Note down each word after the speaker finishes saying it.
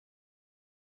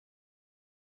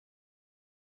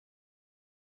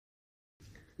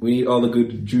We need all the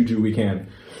good juju we can.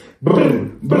 Brr,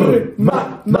 brr,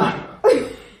 ma.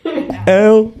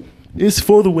 L is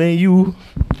for the way you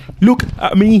look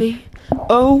at me.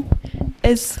 O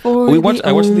is for I watched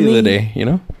it the other day, you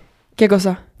know? ¿Qué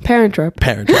cosa? Parent Trap.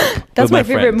 That's my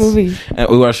favorite movie.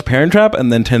 We watched Parent Trap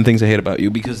and then 10 Things I Hate About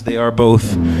You because they are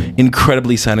both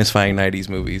incredibly satisfying 90s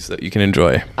movies that you can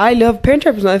enjoy. I love Parent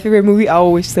Trap is my favorite movie. I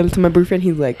always tell it to my boyfriend.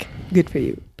 He's like, good for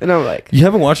you. And I'm like... You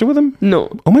haven't watched it with him? No.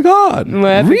 Oh my God.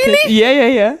 Really?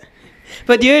 Yeah.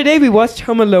 But the other day we watched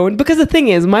Home Alone because the thing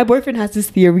is, my boyfriend has this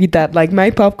theory that like my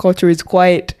pop culture is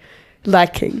quite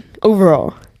lacking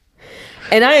overall.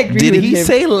 And I agree with him. Did he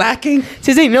say lacking?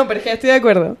 Sí, no, pero estoy de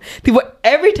acuerdo.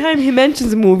 Every time he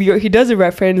mentions a movie or he does a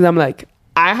reference, I'm like,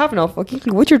 I have no fucking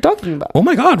clue what you're talking about. Oh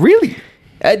my God, really?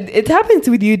 It happens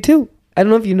with you too. I don't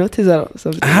know if you noticed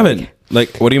that. I haven't.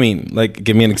 Like, what do you mean? Like,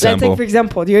 give me an example. Like, for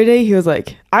example, the other day he was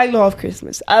like, I love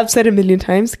Christmas. I've said it a million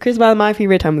times. Christmas is my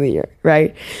favorite time of the year,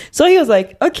 right? So he was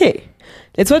like, okay,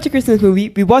 let's watch a Christmas movie.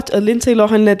 We watched a Lindsay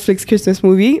Lohan Netflix Christmas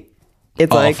movie.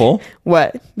 It's awful. Like,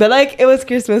 what? But like, it was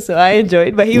Christmas, so I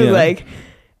enjoyed. But he was like,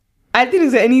 I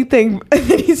didn't say anything. And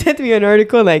then he sent me an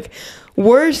article like,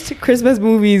 worst Christmas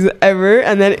movies ever.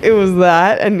 And then it was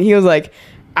that. And he was like,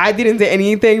 I didn't say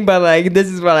anything, but like, this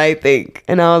is what I think.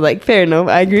 And I was like, fair enough,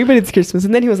 I agree, but it's Christmas.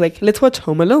 And then he was like, let's watch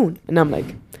Home Alone. And I'm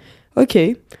like,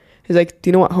 okay. He's like, do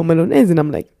you know what Home Alone is? And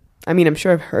I'm like, I mean, I'm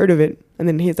sure I've heard of it. And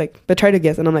then he's like, but try to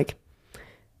guess. And I'm like,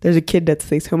 there's a kid that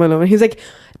says Home Alone. And he's like,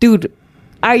 dude,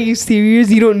 are you serious?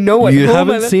 You don't know what you Home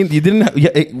haven't Alone? seen? You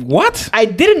didn't? What? I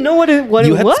didn't know what it was.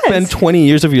 You had spent 20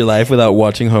 years of your life without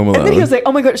watching Home Alone. And then he was like,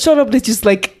 "Oh my God, shut up! Let's just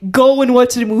like go and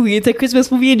watch the movie. It's a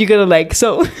Christmas movie, and you're gonna like."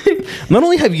 So, not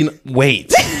only have you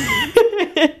wait.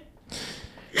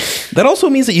 That also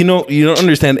means that you don't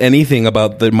understand anything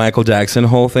about the Michael Jackson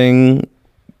whole thing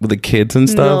with the kids and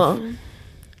stuff. No.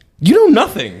 You know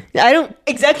nothing. I don't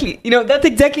exactly. That's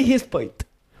exactly his point.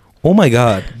 Oh my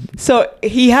God. So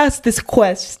he has this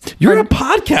quest. You're a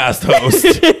podcast host.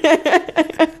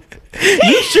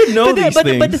 You should know these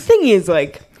things. But the thing is,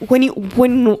 like, when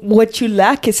what you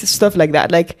lack is stuff like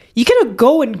that. Like, you cannot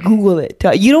go and Google it.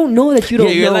 You don't know that you don't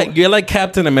know. You're like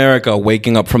Captain America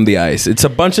waking up from the ice. It's a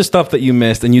bunch of stuff that you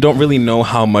missed, and you don't really know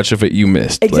how much of it you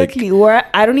missed. Exactly. Or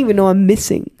I don't even know I'm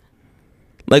missing.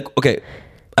 Like, okay,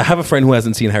 I have a friend who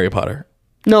hasn't seen Harry Potter.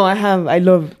 No, I have. I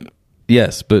love...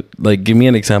 Yes, but like, give me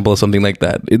an example of something like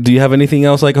that. Do you have anything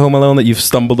else like Home Alone that you've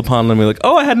stumbled upon and you're like,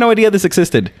 oh, I had no idea this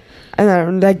existed? I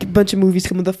don't know, like a bunch of movies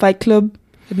come with The Fight Club.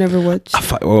 I've never watched.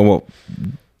 Well,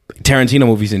 Tarantino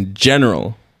movies in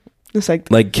general. It's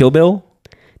like Kill Bill?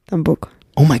 Tampoco.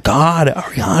 Oh my God,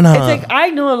 Ariana. It's like,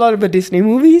 I know a lot about Disney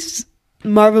movies.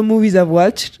 Marvel movies I've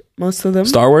watched, most of them.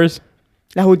 Star Wars?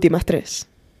 Las últimas tres.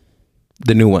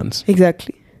 The new ones.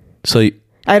 Exactly. So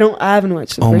I haven't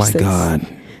watched the first six. Oh my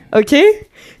God. Okay,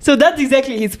 so that's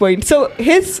exactly his point. So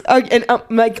his and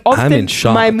like often I'm in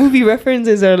shock. My movie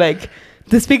references are like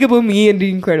Despicable Me and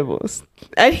The Incredibles,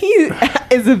 and he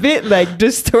is a bit like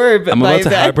disturbed. I'm about to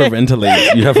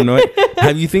hyperventilate. You have no idea.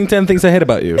 Have you seen 10 Things I Hate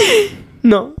About You?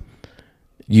 No.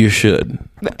 You should.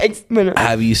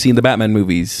 Have you seen the Batman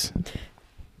movies?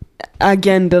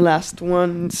 Again, the last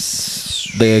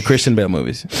ones. The Christian Bale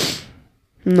movies.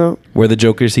 No. Where the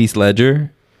Joker's Heath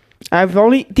Ledger. I've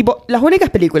only las únicas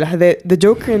películas the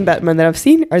Joker and Batman that I've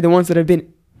seen are the ones that have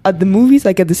been at the movies,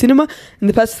 like at the cinema, in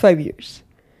the past 5 years.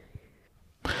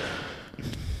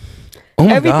 Oh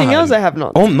my Everything God. else I have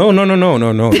not. Oh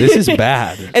no! This is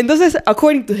bad. Entonces,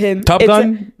 according to him, Top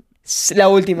Gun, la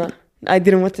última. I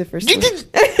didn't watch the first one. What's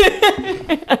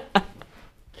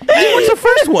the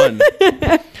first one?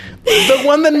 The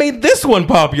one that made this one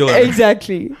popular.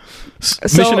 Exactly.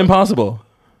 Mission Impossible.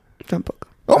 Tampoco.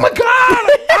 Oh my God!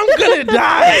 I'm gonna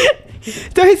die.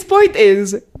 So his point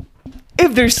is,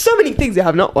 if there's so many things you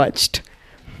have not watched,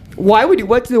 why would you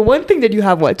watch the one thing that you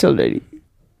have watched already?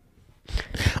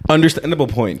 Understandable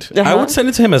point. Uh-huh. I would send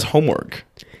it to him as homework.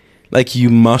 Like, you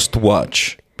must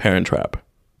watch Parent Trap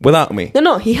without me.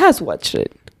 No, he has watched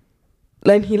it.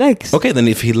 Like, he likes. Okay, then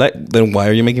if he then why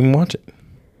are you making him watch it?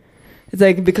 It's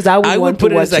like, because I would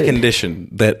put it as a condition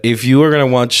that if you are going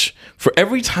to watch, for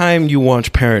every time you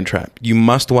watch Parent Trap, you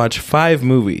must watch 5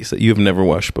 movies that you have never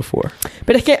watched before.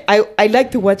 But I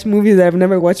like to watch movies that I've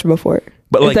never watched before.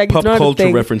 But like pop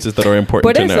culture references that are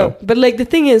important to know. But like the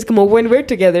thing is, come on, when we're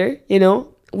together,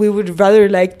 we would rather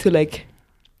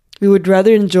we would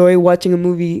rather enjoy watching a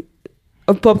movie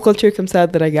of pop culture comes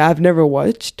out that I've never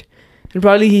watched, and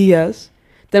probably he has,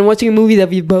 than watching a movie that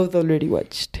we both already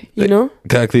watched. You know?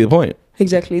 Exactly the point.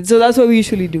 Exactly. So that's what we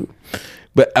usually do.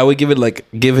 But I would give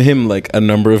him like a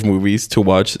number of movies to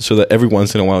watch so that every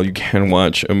once in a while you can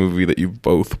watch a movie that you've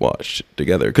both watched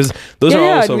together. Because those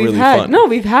are also really fun. No,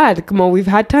 we've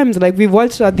had times like we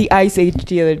watched The Ice Age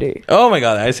the other day. Oh my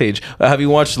God, Ice Age. Have you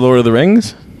watched Lord of the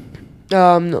Rings?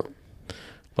 No.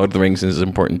 Lord of the Rings is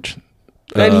important.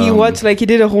 And he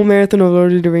did a whole marathon of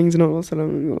Lord of the Rings and all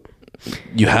that.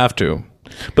 You have to.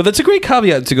 But that's a great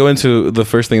caveat to go into the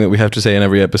first thing that we have to say in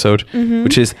every episode,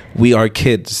 which is we are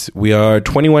kids. We are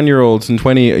 21-year-olds and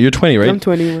 20. You're 20, right? I'm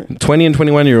 20. 20 and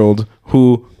 21-year-old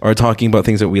who are talking about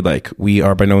things that we like. We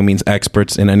are by no means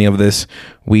experts in any of this.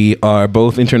 We are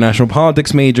both international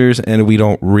politics majors, and we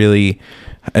don't really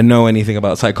know anything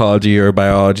about psychology or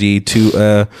biology to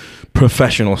a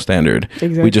professional standard.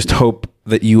 Exactly. We just hope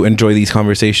that you enjoy these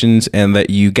conversations and that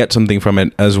you get something from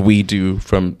it as we do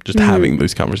from just having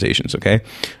these conversations. Okay.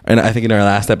 And I think in our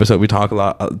last episode we talked a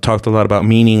lot about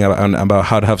meaning, about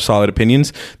how to have solid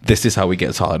opinions. This is how we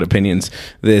get solid opinions.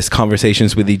 These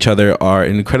conversations with each other are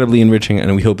incredibly enriching,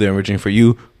 and we hope they're enriching for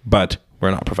you, but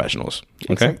we're not professionals.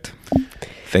 Okay. Exact.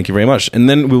 Thank you very much. And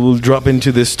then we will drop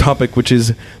into this topic, which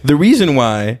is the reason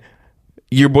why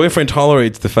your boyfriend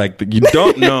tolerates the fact that you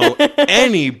don't know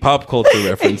any pop culture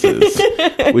references,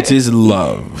 which is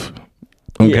love.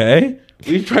 Okay?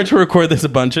 Yeah. We've tried to record this a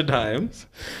bunch of times.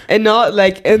 And not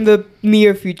like in the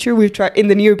near future. We've tried in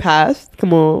the near past.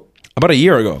 Come on. About a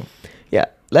year ago. Yeah.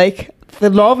 Like the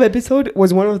love episode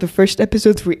was one of the first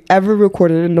episodes we ever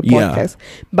recorded in the podcast.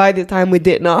 Yeah. By the time we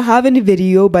did not have any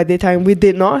video, by the time we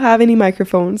did not have any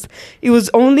microphones, it was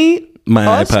only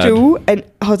us two and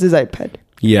Jose's iPad.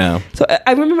 Yeah. So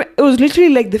I remember it was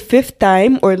literally like the 5th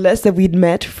time or less that we'd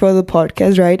met for the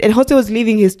podcast, right? And Jose was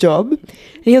leaving his job.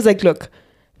 And he was like, look,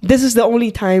 this is the only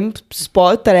time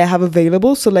spot that I have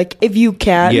available. So like, if you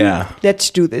can, let's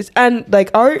do this. And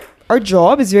like our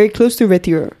job is very close to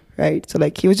Retiro, right? So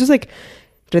like, he was just like,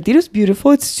 Retiro's beautiful.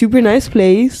 It's a super nice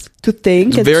place to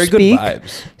think and very speak. Good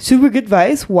vibes. Super good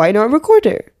vibes. Why not record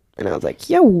there? And I was like,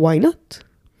 yeah, why not?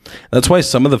 That's why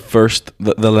some of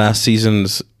the last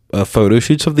season's photo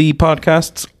shoots of the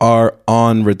podcasts are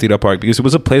on Retiro Park, because it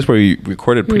was a place where we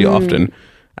recorded pretty often,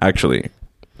 actually.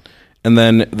 And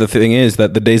then the thing is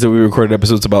that the days that we recorded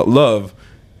episodes about love,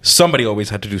 somebody always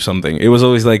had to do something. It was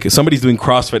always like somebody's doing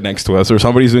CrossFit next to us or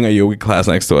somebody's doing a yoga class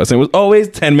next to us. And it was always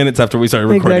 10 minutes after we started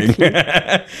recording.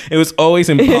 Exactly. It was always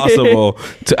impossible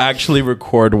to actually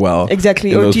record well.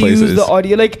 Exactly. Or to use the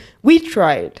audio. Like, we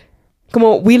tried. Come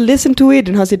on, we listened to it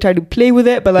and Jose tried to play with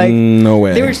it, but like, no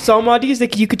way. There were some audios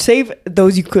like you could save,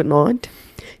 those you could not.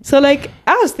 So like,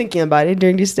 I was thinking about it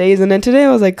during these days, and then today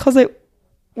I was like, cause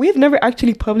we have never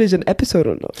actually published an episode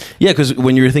on love. Yeah, because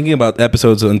when you're thinking about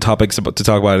episodes and topics to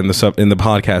talk about in the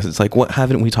podcast, it's like, what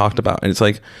haven't we talked about? And it's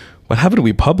like, what haven't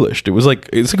we published? It was like,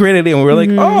 it's a great idea, and we were like,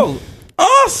 oh,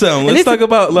 awesome, let's talk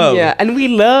about love. Yeah, and we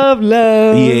love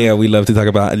love. Yeah, we love to talk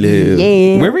about love.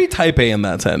 Yeah. We're very type A in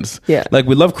that sense. Yeah. Like,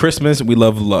 we love Christmas, we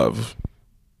love love.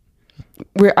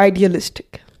 We're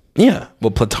idealistic. Yeah,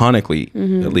 well, platonically,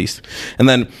 at least. And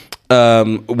then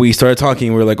we started talking,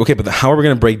 and we were like, okay, but how are we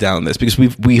going to break down this? Because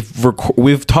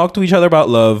we've talked to each other about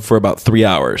love for about 3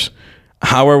 hours.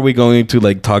 How are we going to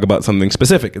like talk about something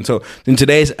specific? And so in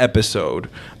today's episode,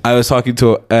 I was talking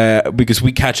to because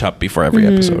we catch up before every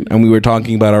episode, and we were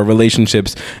talking about our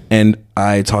relationships, and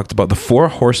I talked about the 4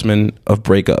 horsemen of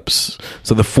breakups.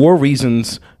 So the 4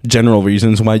 general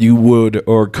reasons why you would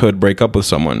or could break up with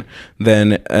someone.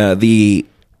 Then the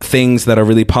things that are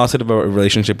really positive about a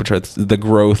relationship, which are the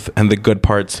growth and the good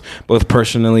parts, both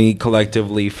personally,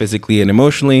 collectively, physically, and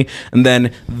emotionally. And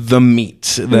then the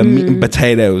meat and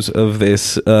potatoes of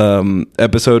this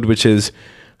episode, which is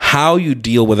how you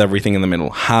deal with everything in the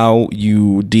middle, how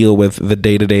you deal with the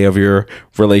day-to-day of your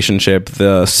relationship,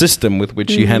 the system with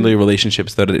which you handle your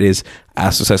relationships, that it is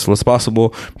as successful as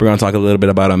possible. We're going to talk a little bit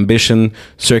about ambition,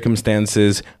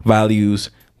 circumstances,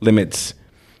 values, limits,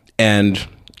 and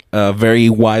a very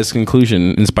wise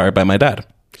conclusion inspired by my dad.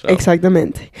 So.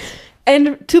 Exactamente.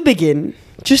 And to begin,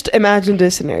 just imagine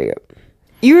this scenario.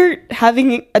 You're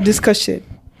having a discussion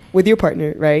with your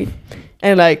partner, right?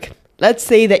 And like, let's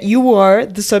say that you are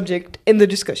the subject in the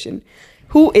discussion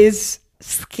who is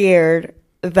scared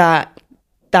that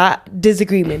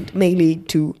disagreement may lead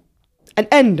to an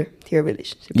end to your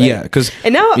relationship. Right? Yeah, because...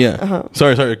 And now... Yeah.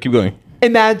 Sorry, keep going.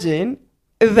 Imagine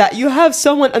that you have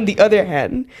someone on the other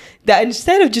hand that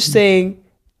instead of just saying,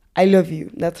 I love you,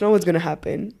 that's not what's going to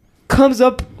happen, comes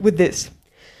up with this.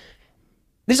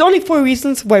 There's only 4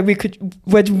 reasons why we could...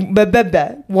 which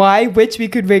we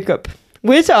could break up.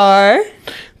 Which are...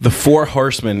 The 4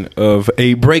 horsemen of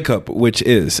a breakup, which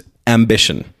is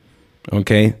ambition.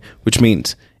 Okay? Which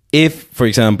means if, for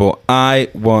example, I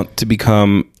want to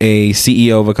become a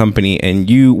CEO of a company and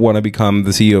you want to become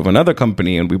the CEO of another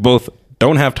company and we both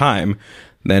don't have time,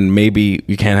 then maybe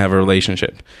you can't have a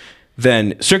relationship.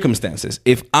 Then circumstances.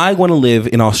 If I want to live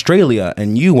in Australia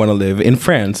and you want to live in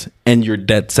France and you're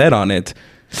dead set on it,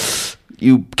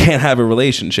 you can't have a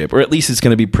relationship, or at least it's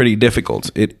going to be pretty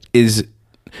difficult. It is.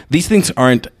 These things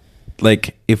aren't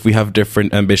like if we have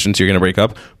different ambitions, you're going to break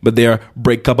up, but they are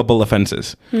break-upable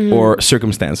offenses or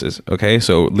circumstances. Okay,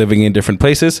 so living in different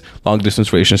places,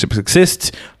 long-distance relationships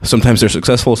exist. Sometimes they're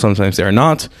successful, sometimes they are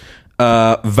not.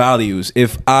 Values.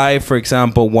 If I, for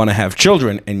example, want to have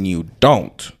children and you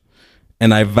don't, and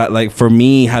like for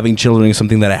me, having children is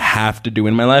something that I have to do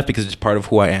in my life because it's part of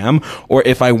who I am. Or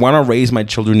if I want to raise my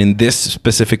children in this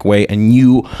specific way and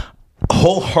you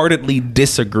wholeheartedly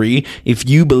disagree, if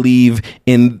you believe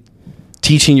in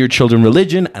teaching your children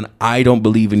religion and I don't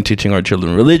believe in teaching our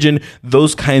children religion,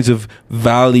 those kinds of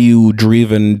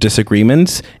value-driven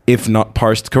disagreements, if not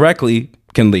parsed correctly,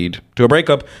 can lead to a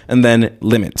breakup. And then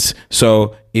limits.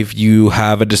 So if you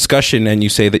have a discussion and you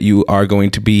say that you are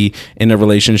going to be in a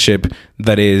relationship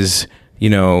that is,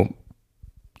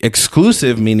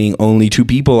 exclusive, meaning only two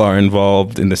people are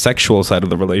involved in the sexual side of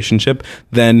the relationship,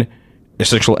 then the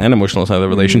sexual and emotional side of the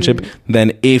relationship,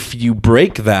 then if you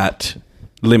break that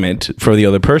limit for the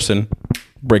other person,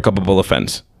 break-upable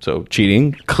offense. So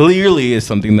cheating clearly is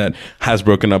something that has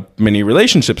broken up many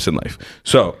relationships in life.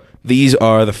 So these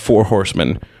are the 4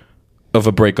 horsemen of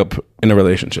a breakup in a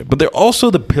relationship. But they're also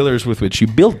the pillars with which you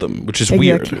build them, which is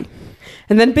weird.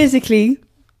 And then basically,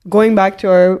 going back to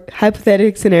our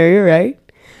hypothetical scenario, right?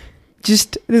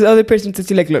 Just this other person says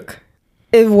to you, like, look,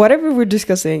 if whatever we're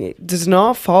discussing does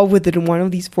not fall within one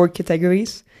of these 4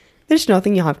 categories, there's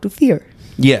nothing you have to fear.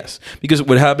 Yes, because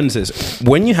what happens is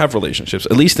when you have relationships,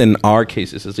 at least in our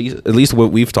cases, at least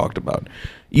what we've talked about,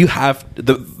 you have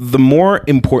the more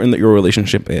important that your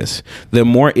relationship is, the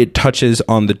more it touches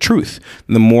on the truth,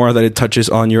 the more that it touches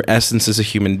on your essence as a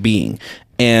human being.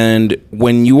 And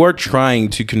when you are trying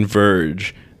to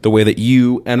converge the way that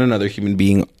you and another human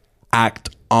being act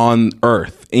on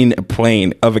Earth in a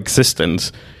plane of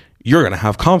existence, you're going to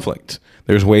have conflict.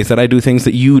 There's ways that I do things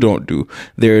that you don't do.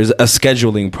 There's a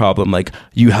scheduling problem. Like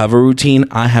you have a routine,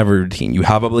 I have a routine. You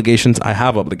have obligations, I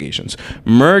have obligations.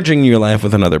 Merging your life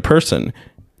with another person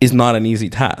is not an easy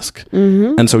task.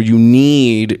 And so you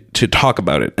need to talk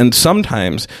about it. And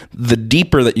sometimes the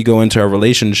deeper that you go into a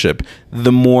relationship,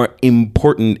 the more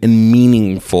important and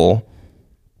meaningful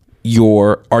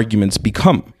your arguments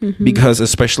become. Because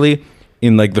especially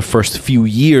in like the first few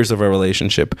years of a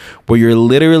relationship where you're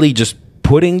literally just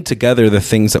putting together the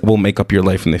things that will make up your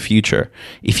life in the future.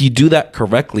 If you do that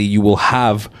correctly, you will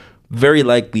have very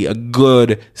likely a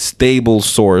good, stable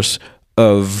source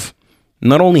of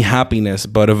not only happiness,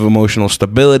 but of emotional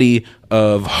stability,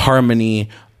 of harmony,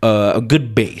 a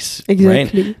good base.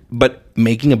 Exactly. Right? But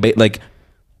making a base, like,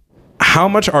 how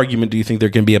much argument do you think there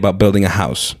can be about building a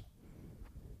house?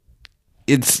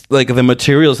 It's like the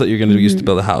materials that you're going to use to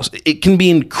build a house. It can be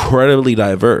incredibly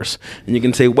diverse. And you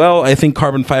can say, well, I think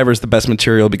carbon fiber is the best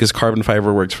material because carbon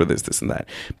fiber works for this, this, and that.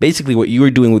 Basically, what you are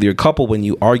doing with your couple when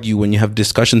you argue, when you have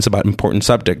discussions about important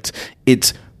subjects,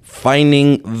 it's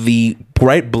finding the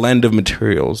right blend of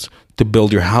materials to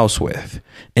build your house with.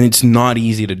 And it's not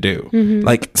easy to do.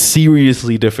 Like,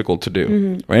 seriously difficult to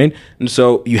do, right? And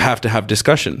so you have to have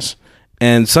discussions.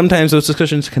 And sometimes those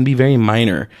discussions can be very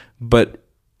minor,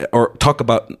 or talk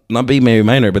about, not be very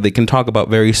minor, but they can talk about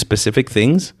very specific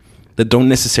things that don't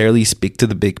necessarily speak to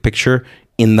the big picture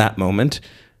in that moment.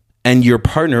 And your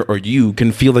partner or you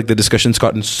can feel like the discussion's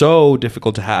gotten so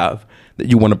difficult to have that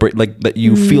you want to break, like that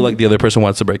you feel like the other person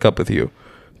wants to break up with you.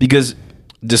 Because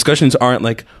discussions aren't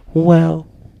like, well,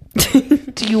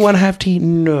 do you want to have tea?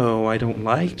 No, I don't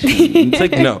like tea. It's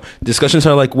like, no. Discussions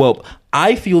are like, well,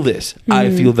 I feel this. I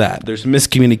feel that. There's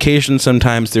miscommunication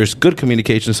sometimes. There's good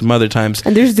communication some other times.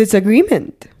 And there's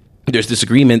disagreement.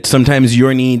 Sometimes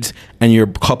your needs and your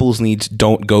couple's needs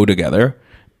don't go together.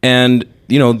 And,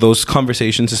 those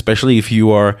conversations, especially if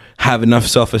you have enough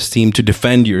self-esteem to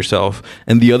defend yourself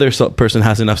and the other person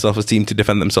has enough self-esteem to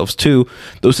defend themselves too,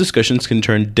 those discussions can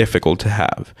turn difficult to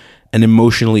have and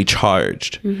emotionally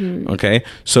charged. Okay?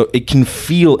 So it can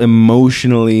feel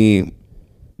emotionally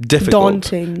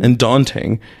difficult and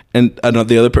daunting. And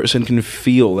the other person can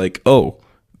feel like, oh,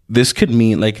 this could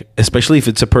mean, like, especially if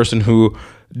it's a person who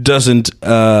doesn't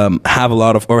have a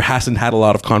lot of, or hasn't had a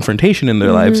lot of confrontation in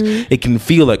their lives, it can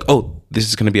feel like, oh, this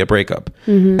is going to be a breakup.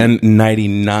 And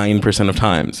 99% of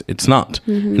times it's not.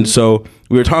 And so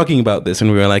we were talking about this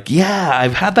and we were like, yeah,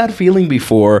 I've had that feeling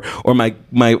before, or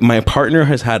my partner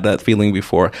has had that feeling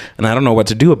before, and I don't know what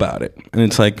to do about it. And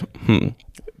it's like,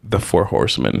 the 4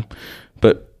 horsemen.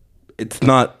 But it's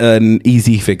not an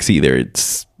easy fix either.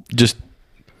 It's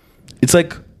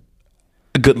like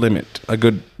a good limit, a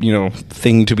good,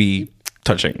 thing to be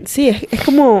touching. Sí, es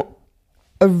como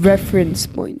a reference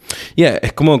point. Yeah,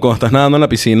 es como cuando estás nadando en la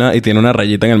piscina y tiene una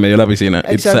rayita en el medio de la piscina.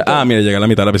 Exacto. Mira, llega a la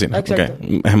mitad de la piscina. Exacto.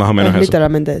 Okay. Es más o menos eso.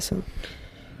 Literalmente eso.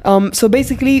 So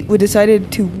basically, we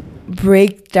decided to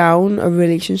break down a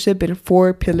relationship in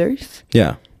 4 pillars.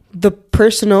 Yeah. The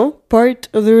personal part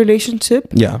of the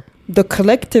relationship. Yeah. The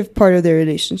collective part of the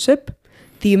relationship.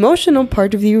 The emotional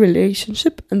part of the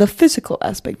relationship, and the physical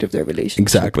aspect of the relationship.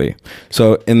 Exactly.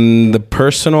 So in the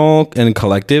personal and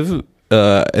collective,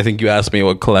 I think you asked me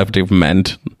what collective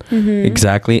meant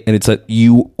exactly. And it's that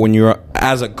when you're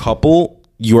as a couple,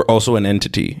 you're also an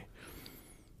entity.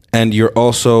 And you're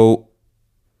also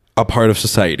a part of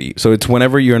society. So it's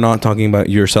whenever you're not talking about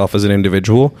yourself as an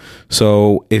individual.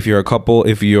 So if you're a couple,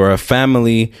 if you're a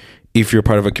family, if you're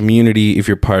part of a community, if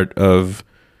you're part of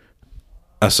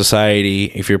a society,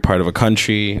 if you're part of a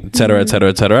country, etc.,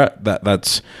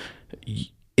 that's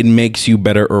it makes you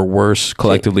better or worse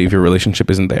collectively if your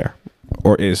relationship isn't there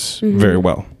or is very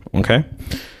well. Okay.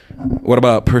 What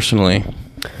about personally?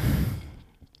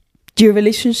 Your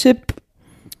relationship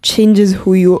changes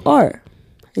who you are.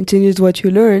 It changes what you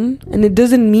learn, and it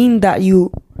doesn't mean that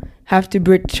you have to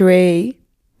betray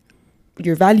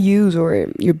your values or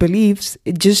your beliefs.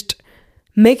 It just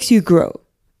makes you grow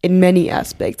in many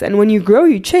aspects. And when you grow,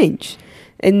 you change.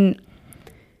 And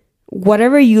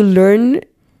whatever you learn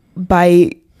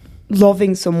by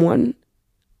loving someone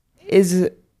is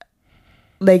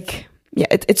like,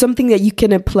 it's something that you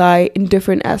can apply in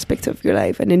different aspects of your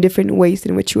life and in different ways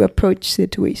in which you approach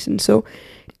situations. So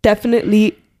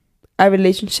definitely a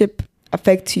relationship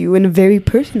affects you in a very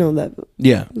personal level.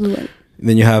 Yeah.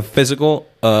 Then you have physical.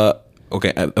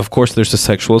 Okay, of course there's the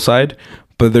sexual side,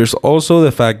 but there's also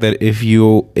the fact that if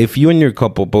you and your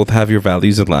couple both have your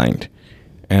values aligned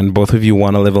and both of you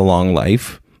want to live a long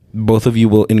life, both of you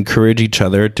will encourage each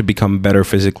other to become better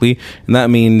physically. And that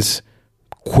means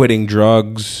quitting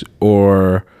drugs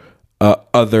or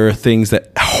other things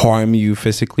that harm you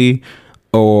physically,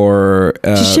 or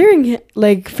just sharing,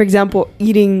 like, for example,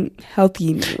 eating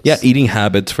healthy meals. Yeah, eating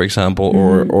habits, for example,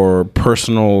 or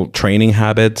personal training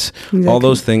habits. Exactly. All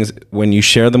those things, when you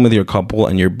share them with your couple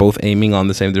and you're both aiming on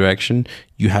the same direction,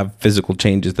 you have physical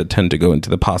changes that tend to go into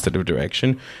the positive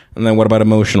direction. And then what about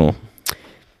emotional?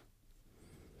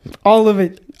 All of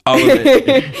it.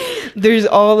 There's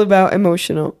all about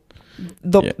emotional.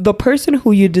 The person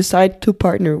who you decide to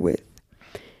partner with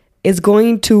is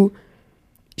going to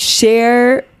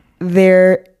share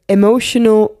their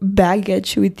emotional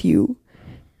baggage with you,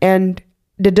 and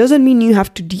that doesn't mean you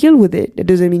have to deal with it. That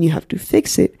doesn't mean you have to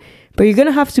fix it, but you're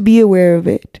gonna have to be aware of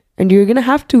it, and you're gonna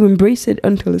have to embrace it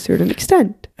until a certain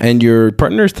extent. And your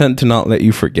partners tend to not let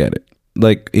you forget it.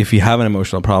 Like, if you have an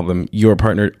emotional problem, your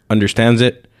partner understands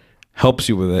it, helps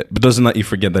you with it, but doesn't let you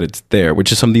forget that it's there,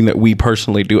 which is something that we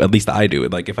personally do. At least I do.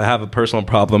 Like, if I have a personal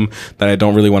problem that I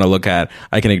don't really want to look at,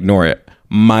 I can ignore it.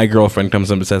 My girlfriend comes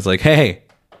up and says, like, hey,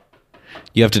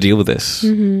 you have to deal with this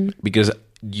because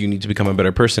you need to become a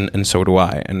better person, and so do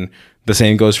I. And the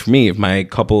same goes for me. If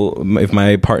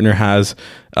my partner has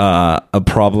a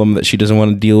problem that she doesn't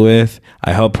want to deal with,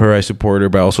 I help her, I support her,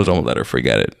 but I also don't let her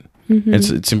forget it.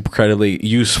 It's incredibly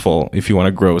useful if you want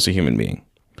to grow as a human being.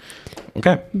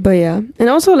 Okay. But yeah, and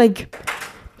also, like,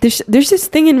 there's this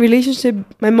thing in relationship.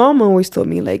 My mom always told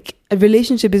me, like, a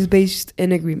relationship is based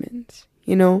in agreements,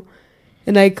 you know?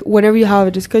 And, like, whenever you have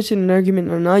a discussion, an argument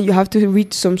or not, you have to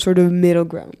reach some sort of middle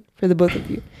ground for the both of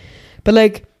you. But,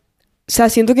 like, o sea,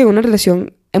 siento que en una relación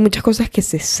hay muchas cosas que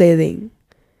se ceden.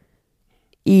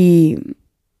 Y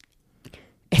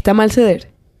está mal ceder.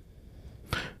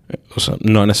 O sea,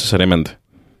 no necesariamente.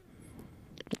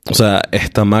 O sea,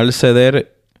 está mal ceder.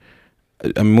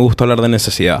 A mí me gusta hablar de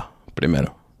necesidad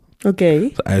primero.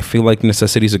 Okay. I feel like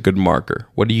necessity is a good marker.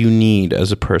 What do you need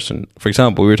as a person? For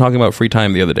example, we were talking about free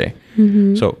time the other day.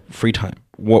 So, free time.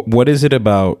 What is it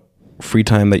about free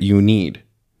time that you need?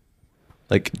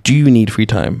 Like, do you need free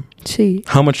time? Sí.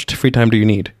 How much free time do you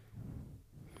need?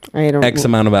 I don't know. X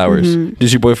amount of hours.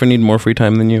 Does your boyfriend need more free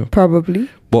time than you? Probably.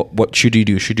 What should you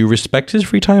do? Should you respect his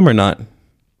free time or not?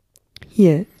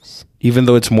 Yes. Even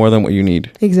though it's more than what you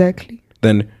need? Exactly.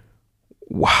 Then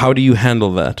how do you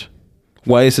handle that?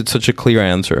 Why is it such a clear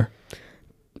answer?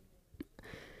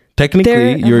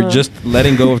 Technically, you're just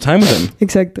letting go of time with him.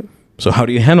 Exacto. So how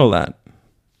do you handle that?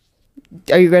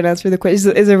 Are you going to answer the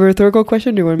question? Is it a rhetorical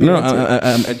question? Or do you want me to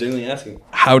answer? I'm genuinely asking.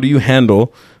 How do you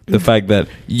handle the fact that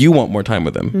you want more time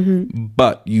with him,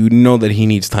 but you know that he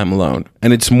needs time alone?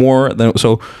 And it's more than...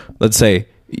 So let's say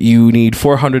you need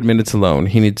 400 minutes alone.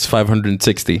 He needs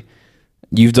 560.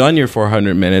 You've done your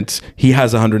 400 minutes. He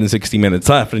has 160 minutes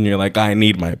left. And you're like, I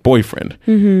need my boyfriend.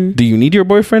 Do you need your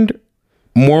boyfriend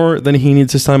more than he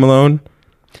needs his time alone?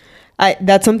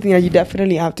 That's something that you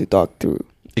definitely have to talk through.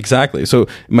 Exactly. So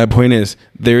my point is,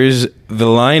 there is the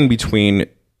line between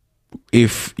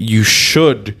if you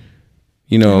should,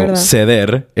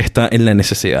 ceder, está en la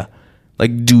necesidad.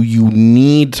 Like, do you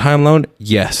need time alone?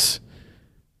 Yes.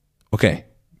 Okay.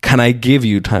 Can I give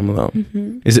you time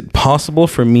alone? Is it possible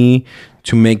for me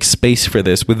to make space for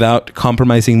this without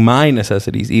compromising my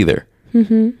necessities either?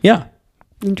 Yeah.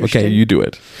 Okay, you do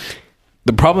it.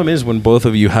 The problem is when both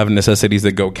of you have necessities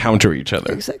that go counter each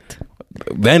other. Exact.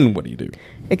 Then what do you do?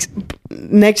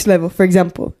 Next level, for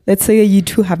example, let's say that you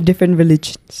two have different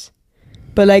religions.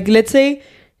 But like, let's say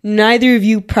neither of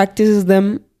you practices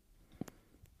them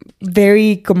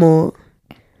very como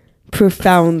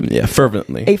profoundly. Yeah,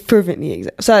 fervently. Fervently,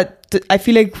 exactly. So I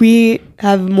feel like we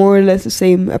have more or less the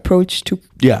same approach to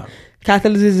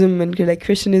Catholicism and like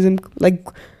Christianism. Like,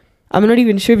 I'm not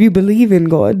even sure if you believe in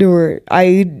God, or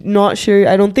I'm not sure.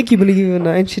 I don't think you believe in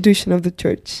the institution of the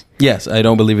church. Yes, I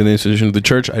don't believe in the institution of the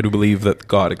church. I do believe that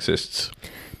God exists.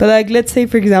 But like, let's say,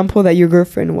 for example, that your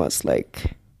girlfriend was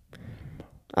like,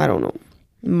 I don't know,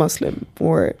 Muslim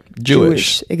or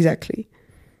Jewish. Exactly.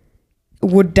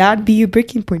 Would that be a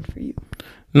breaking point for you?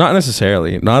 Not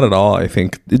necessarily. Not at all, I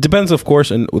think. It depends, of course,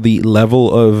 on the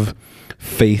level of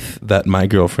faith that my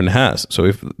girlfriend has. So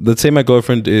if, let's say my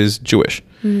girlfriend is Jewish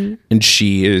and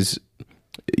she is,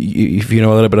 if you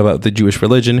know a little bit about the Jewish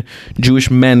religion, Jewish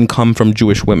men come from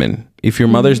Jewish women. If your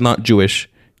mother's not Jewish,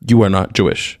 you are not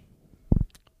Jewish.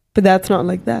 But that's not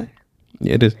like that.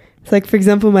 Yeah, it is. It's like, for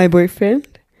example, my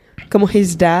boyfriend, como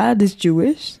his dad is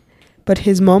Jewish, but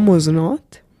his mom was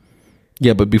not.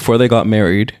 Yeah, but before they got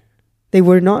married, they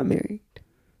were not married.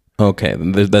 Okay,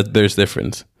 then there's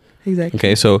difference. Exactly.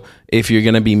 Okay, so if you're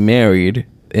gonna be married,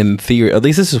 in theory, at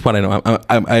least this is what I know.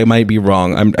 I might be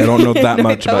wrong. I don't know that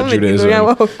much about Judaism.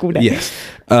 Yes.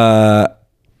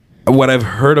 What I've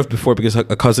heard of before, because a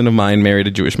cousin of mine married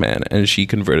a Jewish man and she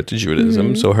converted to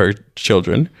Judaism, so her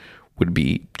children would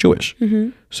be Jewish.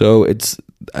 So es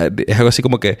algo así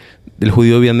como que el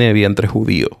judío viene de vientre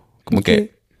judío. Como que,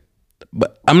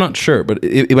 but I'm not sure, but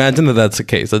imagine that that's the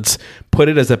case. Let's put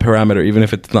it as a parameter, even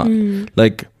if it's not.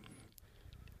 Like,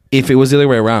 if it was the other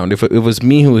way around, if it was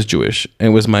me who was Jewish and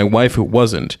it was my wife who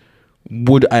wasn't,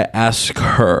 would I ask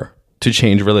her to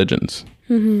change religions?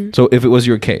 So if it was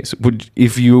your case,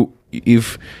 if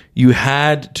you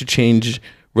had to change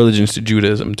religions to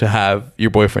Judaism to have your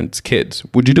boyfriend's kids,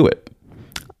 would you do it?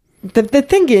 The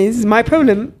thing is, my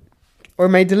problem or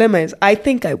my dilemma is, I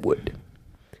think I would.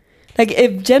 Like,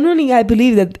 if genuinely I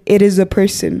believe that it is a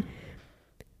person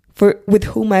with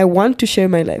whom I want to share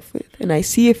my life with, and I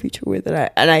see a future with,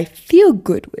 and I feel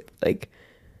good with, like,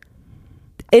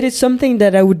 it is something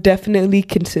that I would definitely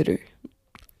consider.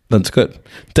 That's good.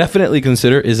 Definitely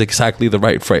consider is exactly the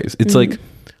right phrase. It's like,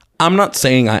 I'm not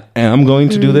saying I am going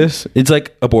to do this. It's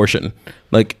like abortion.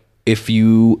 Like, if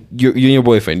you and your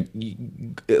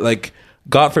boyfriend, like,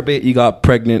 God forbid you got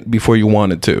pregnant before you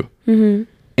wanted to,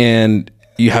 and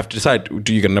you have to decide,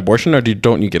 do you get an abortion or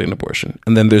don't you get an abortion?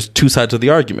 And then there's two sides of the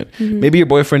argument. Maybe your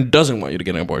boyfriend doesn't want you to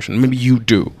get an abortion. Maybe you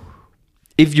do.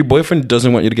 If your boyfriend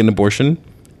doesn't want you to get an abortion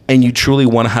and you truly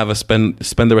want to spend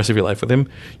the rest of your life with him,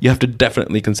 you have to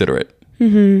definitely consider it.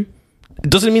 It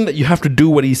doesn't mean that you have to do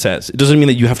what he says. It doesn't mean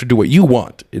that you have to do what you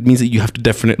want. It means that you have to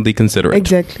definitely consider it.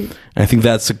 Exactly. And I think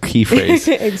that's a key phrase.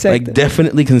 Exactly. Like,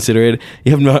 definitely consider it.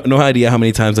 You have no idea how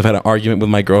many times I've had an argument with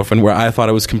my girlfriend where I thought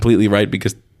I was completely right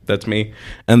because that's me,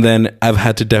 and then I've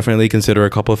had to definitely consider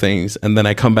a couple of things, and then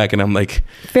I come back and I'm like,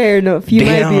 fair enough, you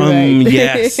might be right.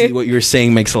 Yes, what you're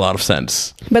saying makes a lot of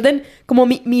sense. But then, como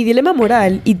mi dilemma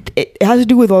moral, it has to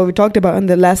do with what we talked about in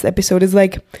the last episode. Is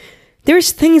like,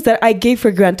 there's things that I gave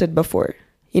for granted before,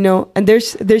 and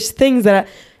there's things that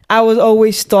I was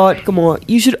always taught, como,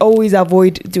 you should always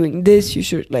avoid doing this, you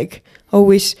should like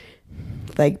always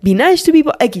like be nice to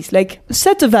people, like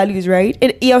sets of values, right?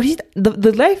 And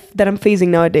the life that I'm facing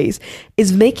nowadays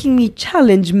is making me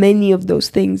challenge many of those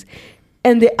things,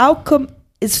 and the outcome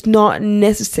is not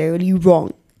necessarily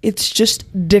wrong. It's just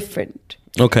different.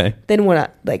 Okay. Than what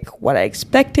I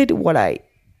expected, what I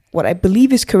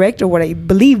believe is correct, or what I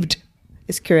believed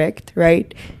is correct,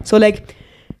 right? So like,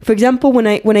 for example, when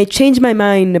I changed my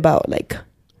mind about like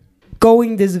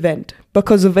going this event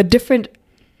because of a different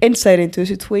insight into the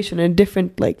situation and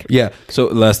different like. Yeah. So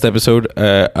last episode,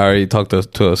 Ari talked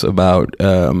to us about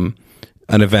an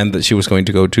event that she was going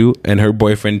to go to, and her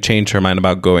boyfriend changed her mind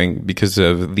about going because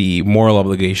of the moral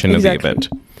obligation of the event.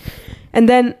 And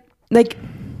then like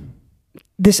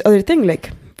this other thing,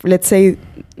 like let's say,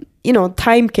 you know,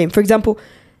 time came. For example,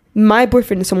 my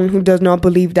boyfriend is someone who does not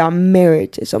believe that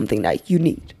marriage is something that you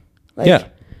need.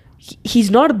 Like, he's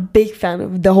not a big fan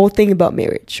of the whole thing about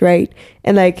marriage, right?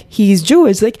 And like he's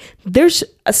Jewish. Like there's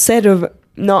a set of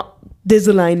not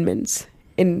disalignments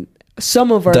in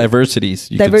some of our diversities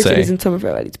in some of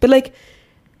our values. But like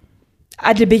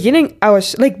at the beginning, I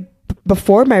was like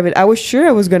before marriage, I was sure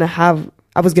I was gonna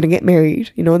get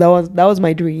married. You know, that was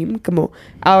my dream. Come on,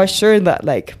 I was sure that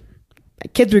like my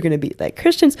kids were gonna be like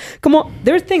Christians. Come on,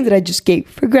 there are things that I just gave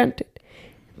for granted.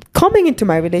 Coming into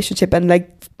my relationship and like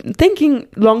thinking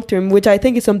long term, which I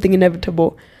think is something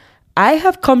inevitable, I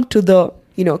have come to the,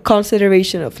 you know,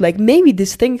 consideration of like maybe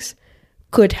these things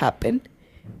could happen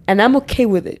and I'm okay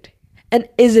with it. And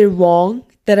is it wrong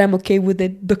that I'm okay with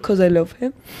it because I love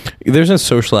him? There's a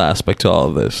social aspect to all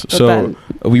of this. So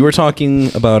we were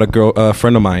talking about a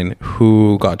friend of mine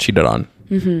who got cheated on.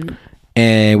 Mm-hmm.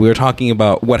 And we were talking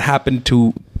about what happened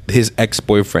to his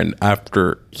ex-boyfriend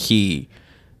after she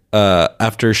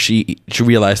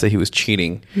realized that he was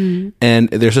cheating. Mm-hmm. And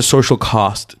there's a social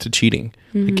cost to cheating.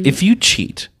 Mm-hmm. Like if you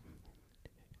cheat,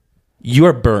 you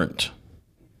are burnt.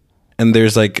 And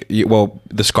there's like, well,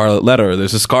 the scarlet letter,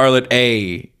 there's a scarlet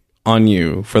A on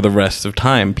you for the rest of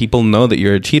time. People know that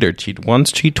you're a cheater. Cheat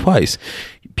once, cheat twice.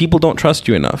 People don't trust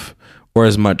you enough or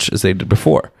as much as they did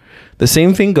before. The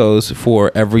same thing goes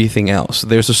for everything else.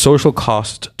 There's a social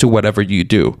cost to whatever you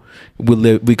do.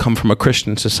 We come from a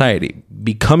Christian society.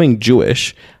 Becoming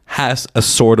Jewish has a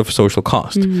sort of social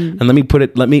cost. Mm-hmm. And let me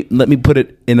put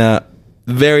it in a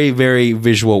very, very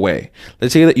visual way.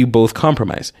 Let's say that you both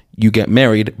compromise. You get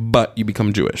married, but you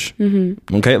become Jewish.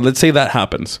 Mm-hmm. Okay? Let's say that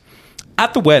happens.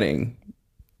 At the wedding,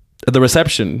 at the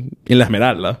reception in La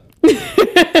Esmeralda,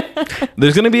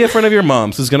 there's going to be a friend of your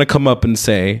mom's who's going to come up and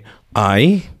say,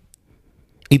 ay,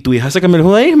 ¿y tu hija se cambió el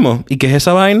judaísmo? ¿Y qué es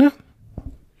esa vaina?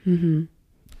 Mm-hmm.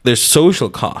 There's social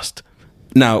cost.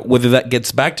 Now, whether that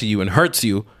gets back to you and hurts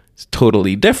you, it's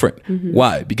totally different. Mm-hmm.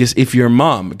 Why? Because if your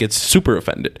mom gets super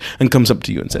offended and comes up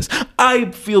to you and says,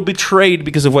 I feel betrayed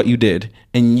because of what you did,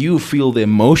 and you feel the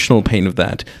emotional pain of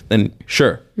that, then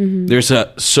sure, mm-hmm. there's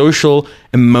a social,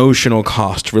 emotional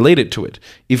cost related to it.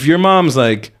 If your mom's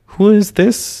like, who is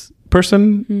this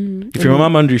person? Mm-hmm. If your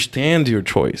mom understands your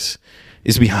choice,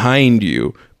 is behind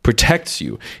you, protects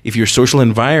you, if your social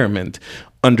environment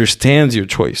understands your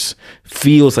choice,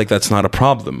 feels like that's not a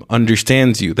problem,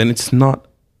 understands you, then it's not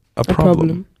a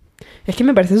problem. Es que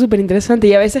me parece súper interesante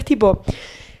y a veces tipo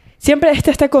siempre está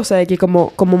esta cosa de que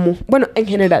como bueno, en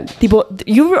general, tipo,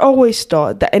 you were always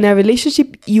taught that in a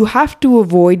relationship you have to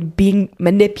avoid being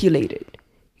manipulated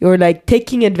or like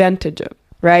taking advantage of,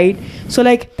 right? So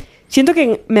like siento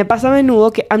que me pasa a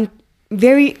menudo que I'm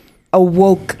very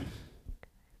awoke.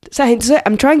 So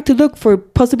I'm trying to look for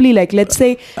possibly like, let's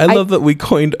say... I love that we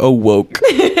coined awoke.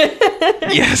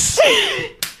 Yes.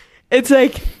 It's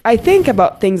like, I think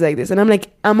about things like this and I'm like,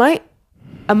 am I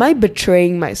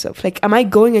betraying myself? Like, am I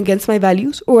going against my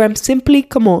values? Or I'm simply,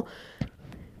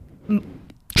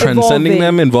 transcending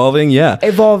them,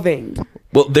 evolving.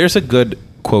 Well, there's a good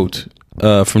quote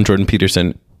from Jordan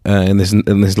Peterson in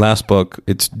this last book.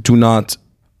 It's do not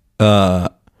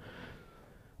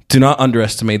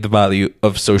underestimate the value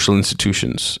of social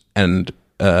institutions and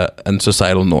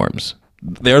societal norms.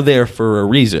 They're there for a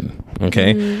reason,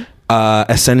 okay? Mm-hmm.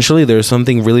 Essentially, there's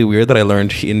something really weird that I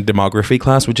learned in demography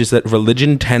class, which is that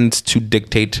religion tends to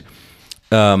dictate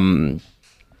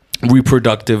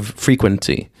reproductive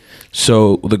frequency.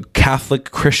 So the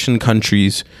Catholic Christian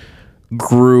countries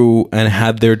grew and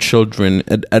had their children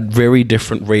at very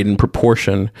different rate and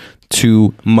proportion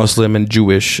to Muslim and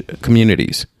Jewish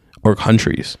communities or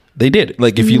countries. They did.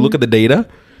 Like, if you look at the data,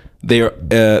 there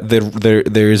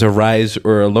is a rise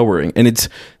or a lowering. And it's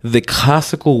the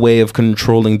classical way of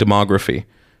controlling demography.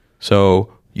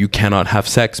 So you cannot have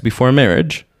sex before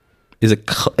marriage.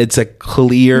 It's a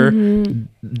clear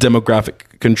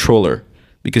demographic controller,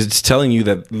 because it's telling you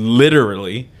that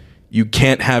literally you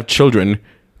can't have children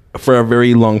for a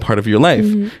very long part of your life.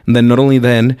 And then not only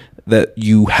then that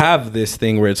you have this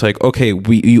thing where it's like, okay,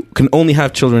 you can only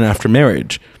have children after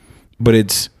marriage, but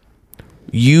it's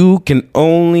you can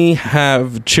only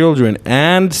have children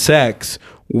and sex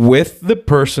with the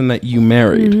person that you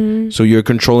married. So you're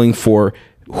controlling for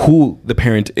who the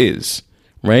parent is,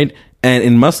 right? And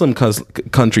in Muslim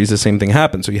countries, the same thing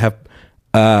happens. So you have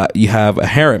you have a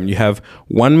harem. You have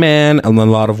one man and a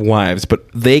lot of wives, but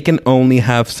they can only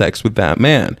have sex with that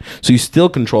man. So you still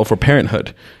control for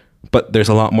parenthood, but there's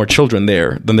a lot more children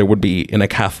there than there would be in a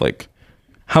Catholic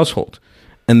household.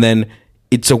 And then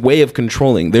it's a way of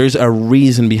controlling. There's a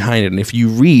reason behind it. And if you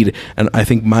read, and I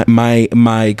think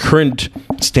my current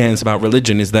stance about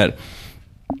religion is that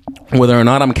whether or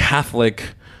not I'm Catholic,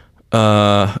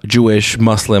 Jewish,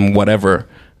 Muslim, whatever,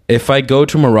 if I go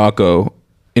to Morocco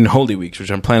in Holy Weeks,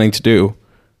 which I'm planning to do,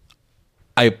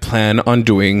 I plan on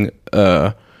doing,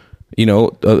 hacer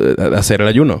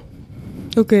el ayuno.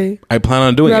 Okay. I plan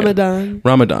on doing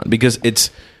Ramadan, because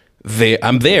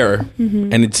I'm there,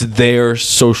 and it's their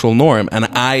social norm, and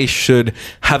I should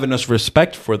have enough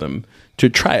respect for them to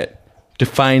try it, to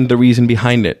find the reason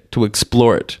behind it, to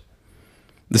explore it.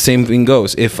 The same thing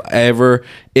goes. If ever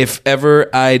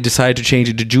I decide to change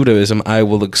it to Judaism, I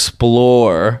will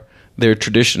explore their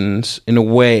traditions in a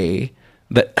way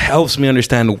that helps me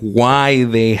understand why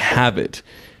they have it.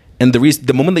 And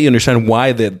the moment that you understand why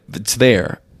it's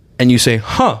there, and you say,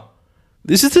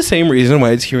 this is the same reason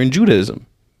why it's here in Judaism.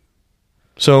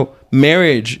 So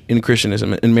marriage in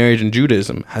Christianism and marriage in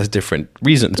Judaism has different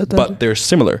reasons, but they're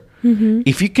similar.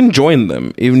 If you can join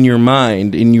them in your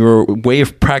mind, in your way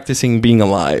of practicing being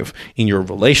alive, in your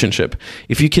relationship,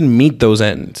 if you can meet those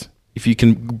ends, if you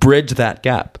can bridge that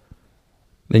gap,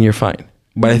 then you're fine.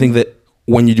 But I think that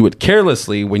when you do it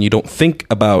carelessly, when you don't think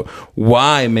about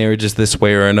why marriage is this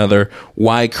way or another,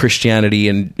 why Christianity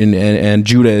and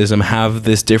Judaism have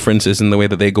these differences in the way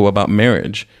that they go about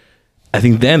marriage, I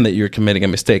think then that you're committing a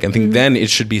mistake. I think then it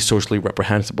should be socially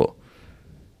reprehensible.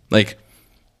 Like,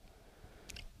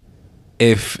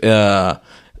 if,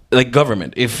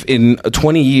 government, if in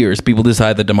 20 years people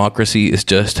decide that democracy is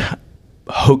just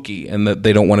hokey and that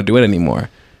they don't want to do it anymore,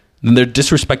 then they're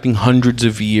disrespecting hundreds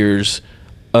of years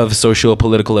of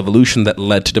socio-political evolution that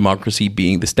led to democracy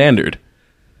being the standard.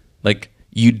 Like,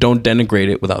 you don't denigrate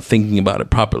it without thinking about it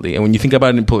properly. And when you think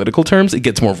about it in political terms, it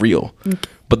gets more real.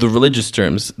 But the religious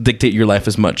terms dictate your life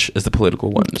as much as the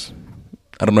political ones.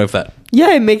 I don't know if that...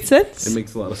 Yeah, it makes sense. It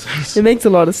makes a lot of sense. It makes a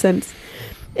lot of sense.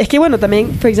 Es que bueno,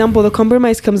 también, for example, the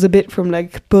compromise comes a bit from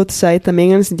like both sides.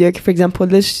 También en el sentido que, for example,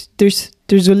 there's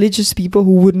religious people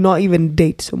who would not even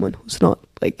date someone who's not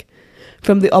like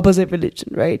from the opposite religion,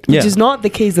 right? Which is not the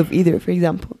case of either, for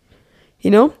example.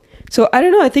 You know? So I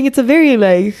don't know. I think it's a very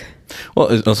like...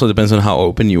 Well, it also depends on how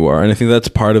open you are. And I think that's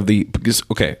part of because,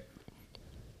 okay,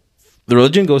 the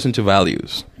religion goes into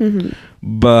values.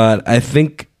 But I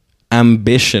think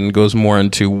ambition goes more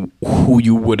into who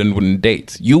you would and wouldn't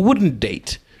date. You wouldn't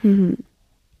date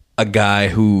a guy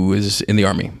who is in the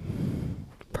army.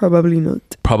 Probably not.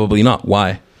 Probably not.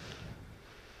 Why?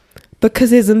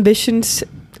 Because his ambitions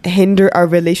hinder our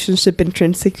relationship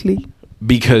intrinsically.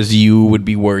 Because you would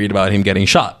be worried about him getting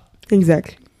shot.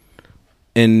 Exactly.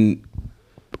 And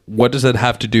what does that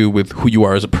have to do with who you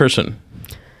are as a person?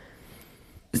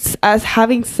 As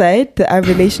having said that our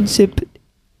relationship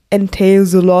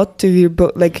entails a lot to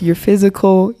your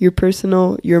physical, your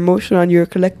personal, your emotional, and your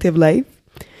collective life.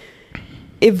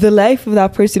 If the life of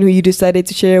that person who you decided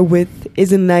to share with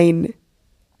is in line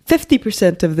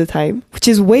 50% of the time, which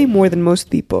is way more than most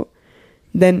people,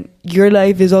 then your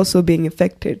life is also being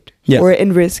affected or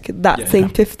in risk that same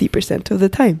 50% of the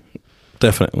time.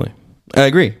 Definitely. I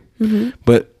agree.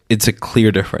 But it's a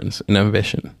clear difference in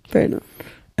ambition. Fair enough.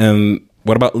 And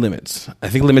what about limits? I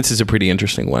think limits is a pretty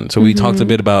interesting one. So we talked a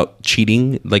bit about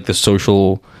cheating, like the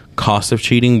social cost of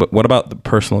cheating, but what about the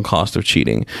personal cost of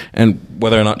cheating and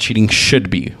whether or not cheating should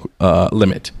be a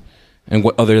limit? And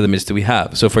what other limits do we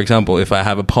have? So for example, if I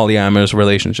have a polyamorous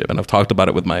relationship and I've talked about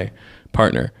it with my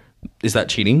partner, is that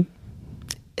cheating?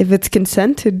 If it's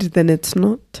consented, then it's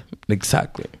not.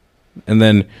 Exactly. And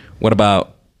then what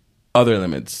about other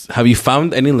limits? Have you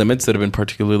found any limits that have been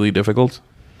particularly difficult?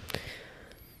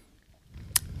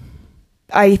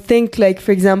 I think, like,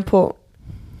 for example,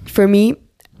 for me,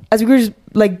 as we were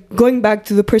like going back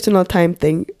to the personal time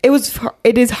thing,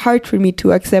 it is hard for me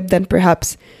to accept that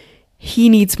perhaps he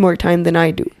needs more time than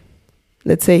I do.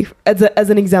 Let's say, as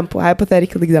an example,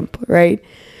 hypothetical example, right?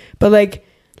 But like,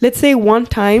 let's say one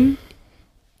time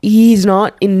he's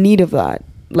not in need of that,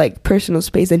 like, personal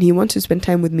space, and he wants to spend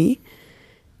time with me.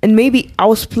 And maybe I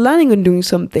was planning on doing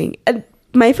something, and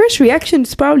my first reaction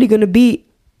is probably going to be,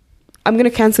 I'm going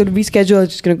to cancel, reschedule, I'm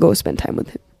just going to go spend time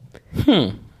with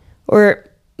him. Or,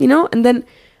 you know, and then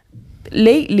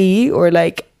lately, or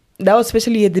like, that was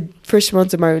especially at the first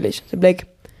months of my relationship, like,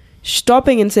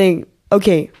 stopping and saying,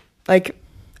 okay, like,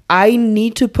 I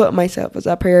need to put myself as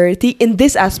a priority in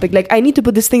this aspect. Like, I need to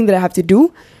put this thing that I have to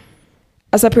do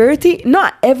as a priority,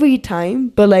 not every time,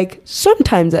 but like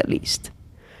sometimes at least.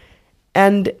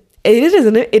 And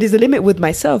it is a limit with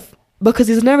myself, because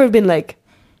he's never been like,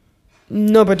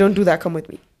 no, but don't do that, come with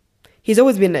me. He's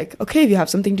always been like, okay, if you have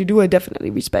something to do, I definitely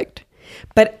respect.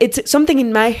 But it's something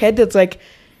in my head that's like,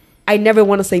 I never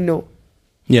want to say no.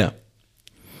 Yeah.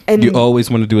 And you always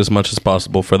want to do as much as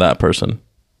possible for that person.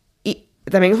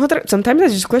 Sometimes I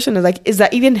just question, is like, is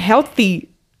that even healthy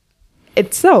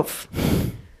itself?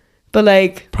 But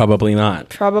like, probably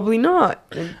not.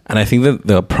 And I think that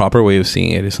the proper way of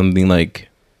seeing it is something like,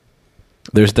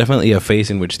 there's definitely a phase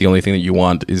in which the only thing that you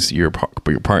want is your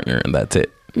partner, and that's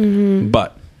it. Mm-hmm.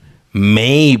 But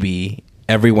maybe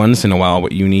every once in a while,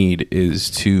 what you need is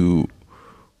to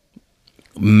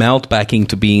melt back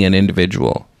into being an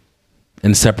individual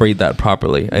and separate that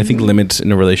properly. Mm-hmm. I think limits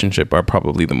in a relationship are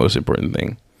probably the most important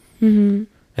thing. Mm-hmm.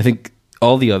 I think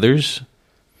all the others,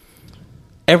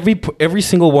 every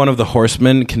single one of the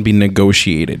horsemen can be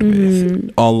negotiated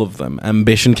with. All of them.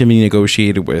 Ambition can be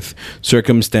negotiated with.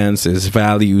 Circumstances,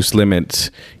 values,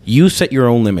 limits. You set your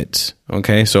own limits.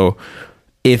 Okay? So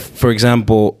if, for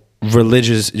example,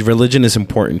 religion is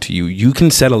important to you, you can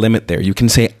set a limit there. You can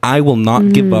say, I will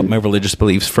not give up my religious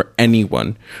beliefs for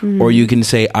anyone. Or you can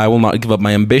say, I will not give up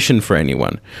my ambition for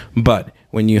anyone. But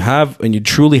when you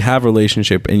truly have a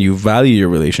relationship and you value your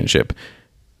relationship,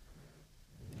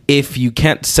 if you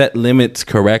can't set limits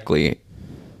correctly,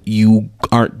 you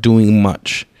aren't doing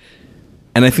much.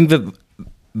 And I think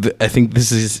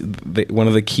this is one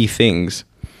of the key things.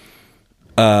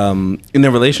 In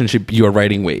a relationship, you are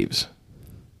riding waves.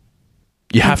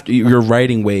 You're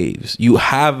riding waves. You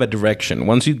have a direction.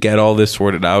 Once you get all this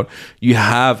sorted out,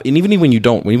 and even when you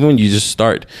don't, even when you just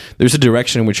start, there's a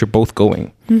direction in which you're both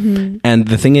going. Mm-hmm. And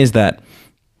the thing is that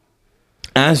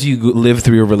as you live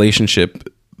through your relationship,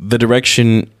 the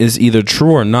direction is either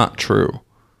true or not true.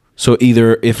 So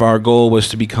either if our goal was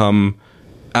to become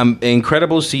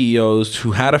incredible CEOs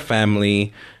who had a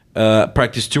family,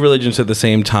 practiced two religions at the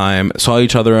same time, saw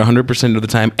each other 100% of the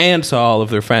time, and saw all of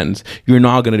their friends, you're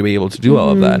not going to be able to do all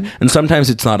of that. And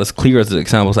sometimes it's not as clear as the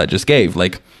examples I just gave.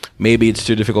 Like, maybe it's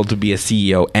too difficult to be a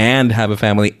CEO and have a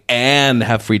family and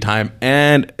have free time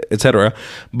and etc.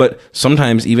 But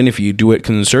sometimes, even if you do it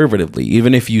conservatively,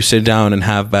 even if you sit down and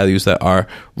have values that are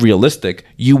realistic,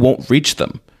 you won't reach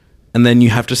them. And then you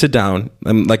have to sit down,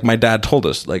 and like my dad told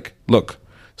us, like, look,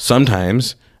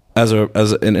 sometimes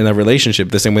in a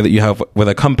relationship, the same way that you have with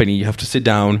a company, you have to sit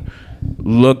down,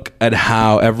 look at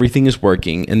how everything is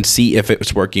working and see if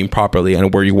it's working properly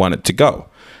and where you want it to go.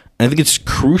 And I think it's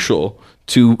crucial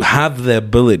to have the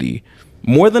ability,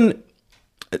 more than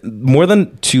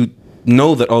to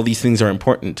know that all these things are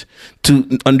important, to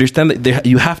understand that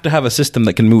you have to have a system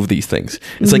that can move these things.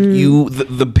 It's like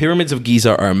the pyramids of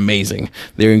Giza are amazing.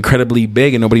 They're incredibly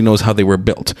big and nobody knows how they were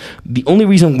built. The only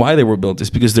reason why they were built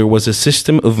is because there was a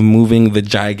system of moving the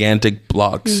gigantic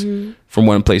blocks from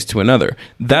one place to another.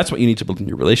 That's what you need to build in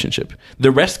your relationship. The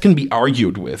rest can be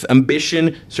argued with.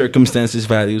 Ambition, circumstances,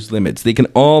 values, limits. They can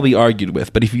all be argued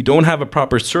with. But if you don't have a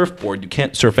proper surfboard, you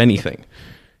can't surf anything.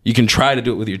 You can try to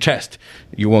do it with your chest.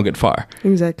 You won't get far.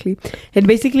 Exactly. And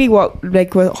basically what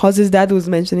Hoz's dad was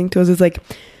mentioning to us is like,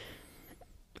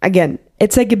 again,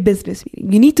 it's like a business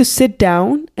meeting. You need to sit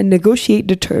down and negotiate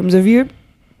the terms of your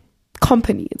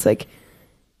company. It's like,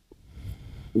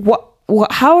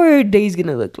 how are your days going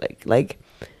to look like? Like,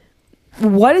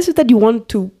 what is it that you want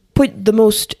to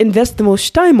invest the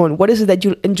most time on? What is it that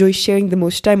you enjoy sharing the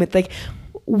most time with? Like,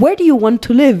 where do you want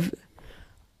to live?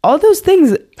 All those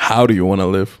things. How do you want to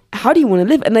live?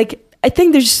 And like, I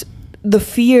think there's the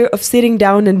fear of sitting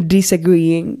down and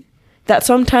disagreeing that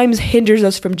sometimes hinders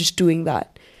us from just doing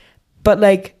that. But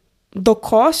like, the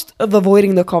cost of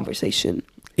avoiding the conversation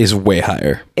is way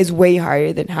higher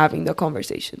than having the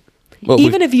conversation. Well,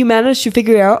 even if you manage to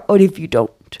figure it out, or if you don't.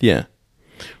 Yeah.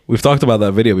 We've talked about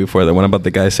that video before, the one about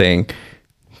the guy saying,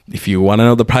 if you want to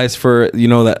know the price for,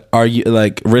 that are you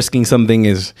like risking something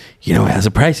is, it has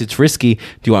a price, it's risky. Do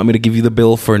you want me to give you the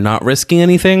bill for not risking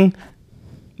anything?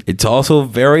 It's also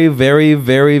very, very,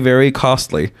 very, very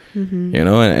costly. And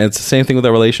it's the same thing with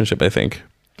our relationship, I think.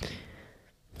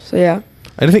 So yeah.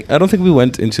 I don't think we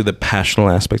went into the passional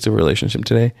aspects of a relationship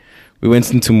today. We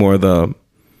went into more the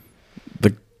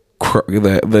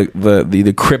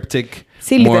cryptic,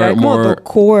 more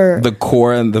the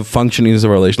core and the functionings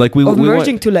of a relationship. Like we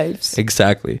merging two lives.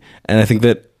 Exactly. And I think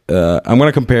that I'm going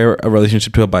to compare a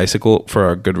relationship to a bicycle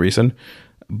for a good reason.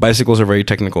 Bicycles are very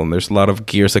technical and there's a lot of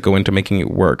gears that go into making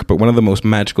it work. But one of the most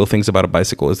magical things about a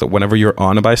bicycle is that whenever you're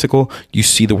on a bicycle, you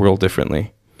see the world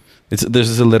differently.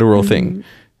 There's a literal thing.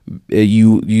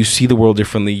 You see the world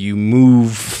differently. You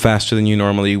move faster than you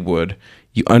normally would.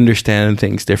 You understand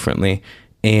things differently.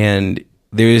 And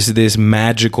there's this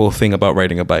magical thing about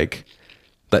riding a bike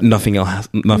that nothing else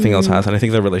has. And I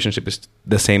think the relationship is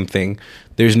the same thing.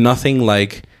 There's nothing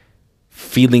like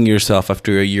feeling yourself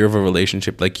after a year of a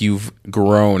relationship like you've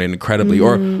grown incredibly.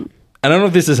 Or I don't know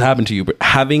if this has happened to you, but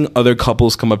having other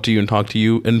couples come up to you and talk to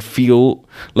you and feel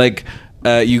like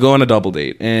you go on a double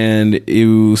date and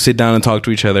you sit down and talk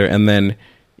to each other, and then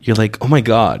you're like, oh my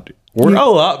God, we're a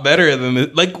lot better than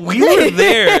this. Like, we were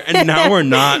there and now we're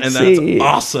not, and that's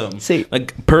awesome.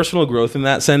 Like, personal growth in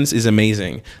that sense is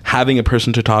amazing. Having a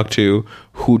person to talk to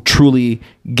who truly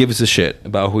gives a shit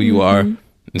about who you are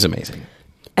is amazing.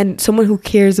 And someone who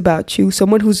cares about you,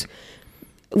 someone who's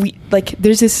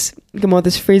there's this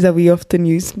phrase that we often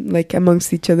use like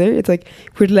amongst each other. It's like,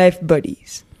 we're life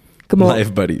buddies.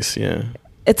 Life buddies, yeah.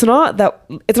 It's not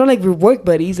like we're work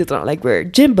buddies. It's not like we're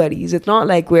gym buddies. It's not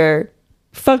like we're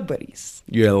fuck buddies.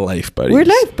 You're life buddies. We're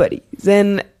life buddies,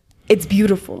 and it's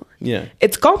beautiful. Yeah.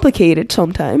 It's complicated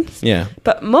sometimes. Yeah.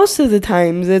 But most of the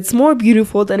times, it's more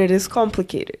beautiful than it is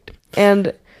complicated.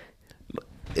 And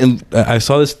I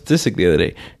saw this statistic the other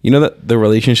day. You know that the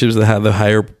relationships that have the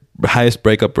highest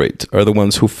breakup rates are the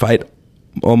ones who fight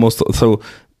almost. So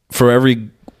for every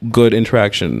good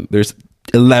interaction, there's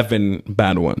 11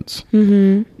 bad ones.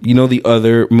 You know the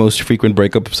other most frequent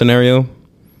breakup scenario?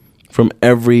 For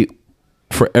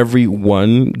every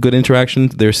one good interaction,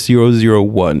 there's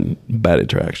 001 bad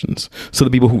interactions. So the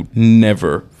people who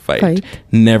never fight,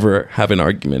 never have an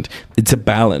argument. It's a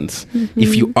balance.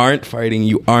 If you aren't fighting,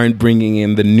 you aren't bringing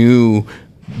in the new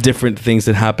different things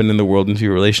that happen in the world into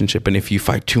your relationship. And if you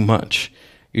fight too much,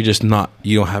 you're just not,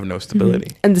 you don't have no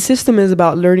stability. And the system is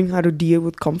about learning how to deal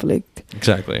with conflict.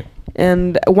 Exactly.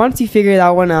 And once you figure that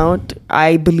one out,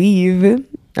 I believe,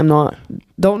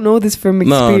 don't know this from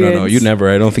experience. No, you never.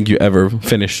 I don't think you ever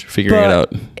finish figuring it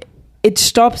out. It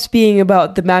stops being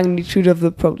about the magnitude of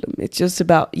the problem. It's just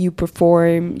about you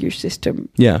perform your system.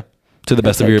 Yeah, to the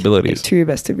best of your abilities. To your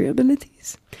best of your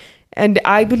abilities. And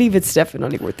I believe it's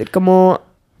definitely worth it. Come on.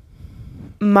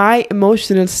 My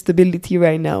emotional stability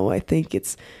right now, I think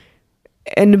it's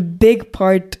in a big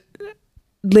part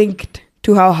linked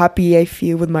to how happy I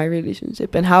feel with my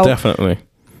relationship and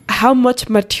how much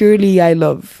maturely I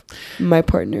love my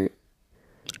partner.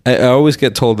 I always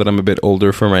get told that I'm a bit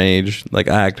older for my age. Like,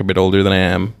 I act a bit older than I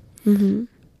am.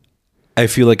 I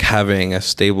feel like having a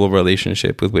stable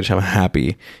relationship with which I'm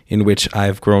happy, in which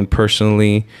I've grown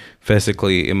personally,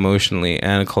 physically, emotionally,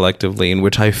 and collectively, in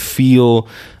which I feel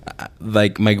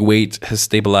like my weight has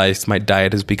stabilized, my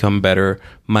diet has become better,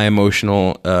 my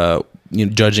emotional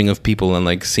judging of people and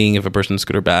like seeing if a person's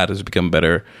good or bad has become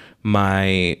better.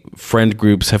 My friend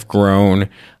groups have grown.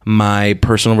 My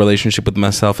personal relationship with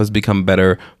myself has become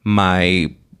better.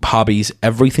 My hobbies,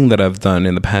 everything that I've done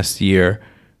in the past year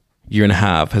and a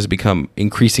half has become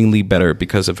increasingly better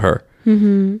because of her.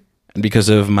 And because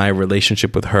of my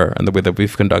relationship with her and the way that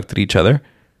we've conducted each other.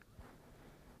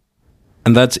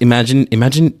 And that's, imagine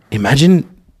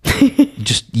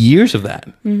just years of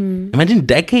that. Imagine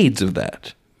decades of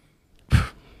that.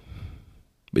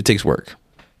 It takes work.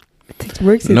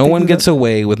 No one gets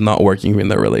away with not working in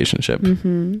their relationship.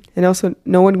 And also,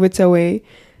 no one gets away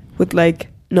with like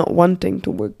not wanting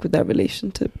to work with that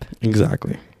relationship.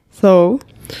 Exactly. So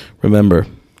remember,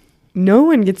 no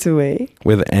one gets away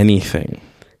with anything.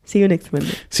 See you next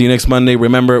Monday.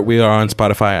 Remember, we are on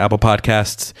Spotify, Apple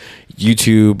Podcasts,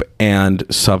 YouTube, and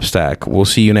Substack. We'll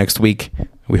see you next week.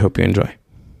 We hope you enjoy.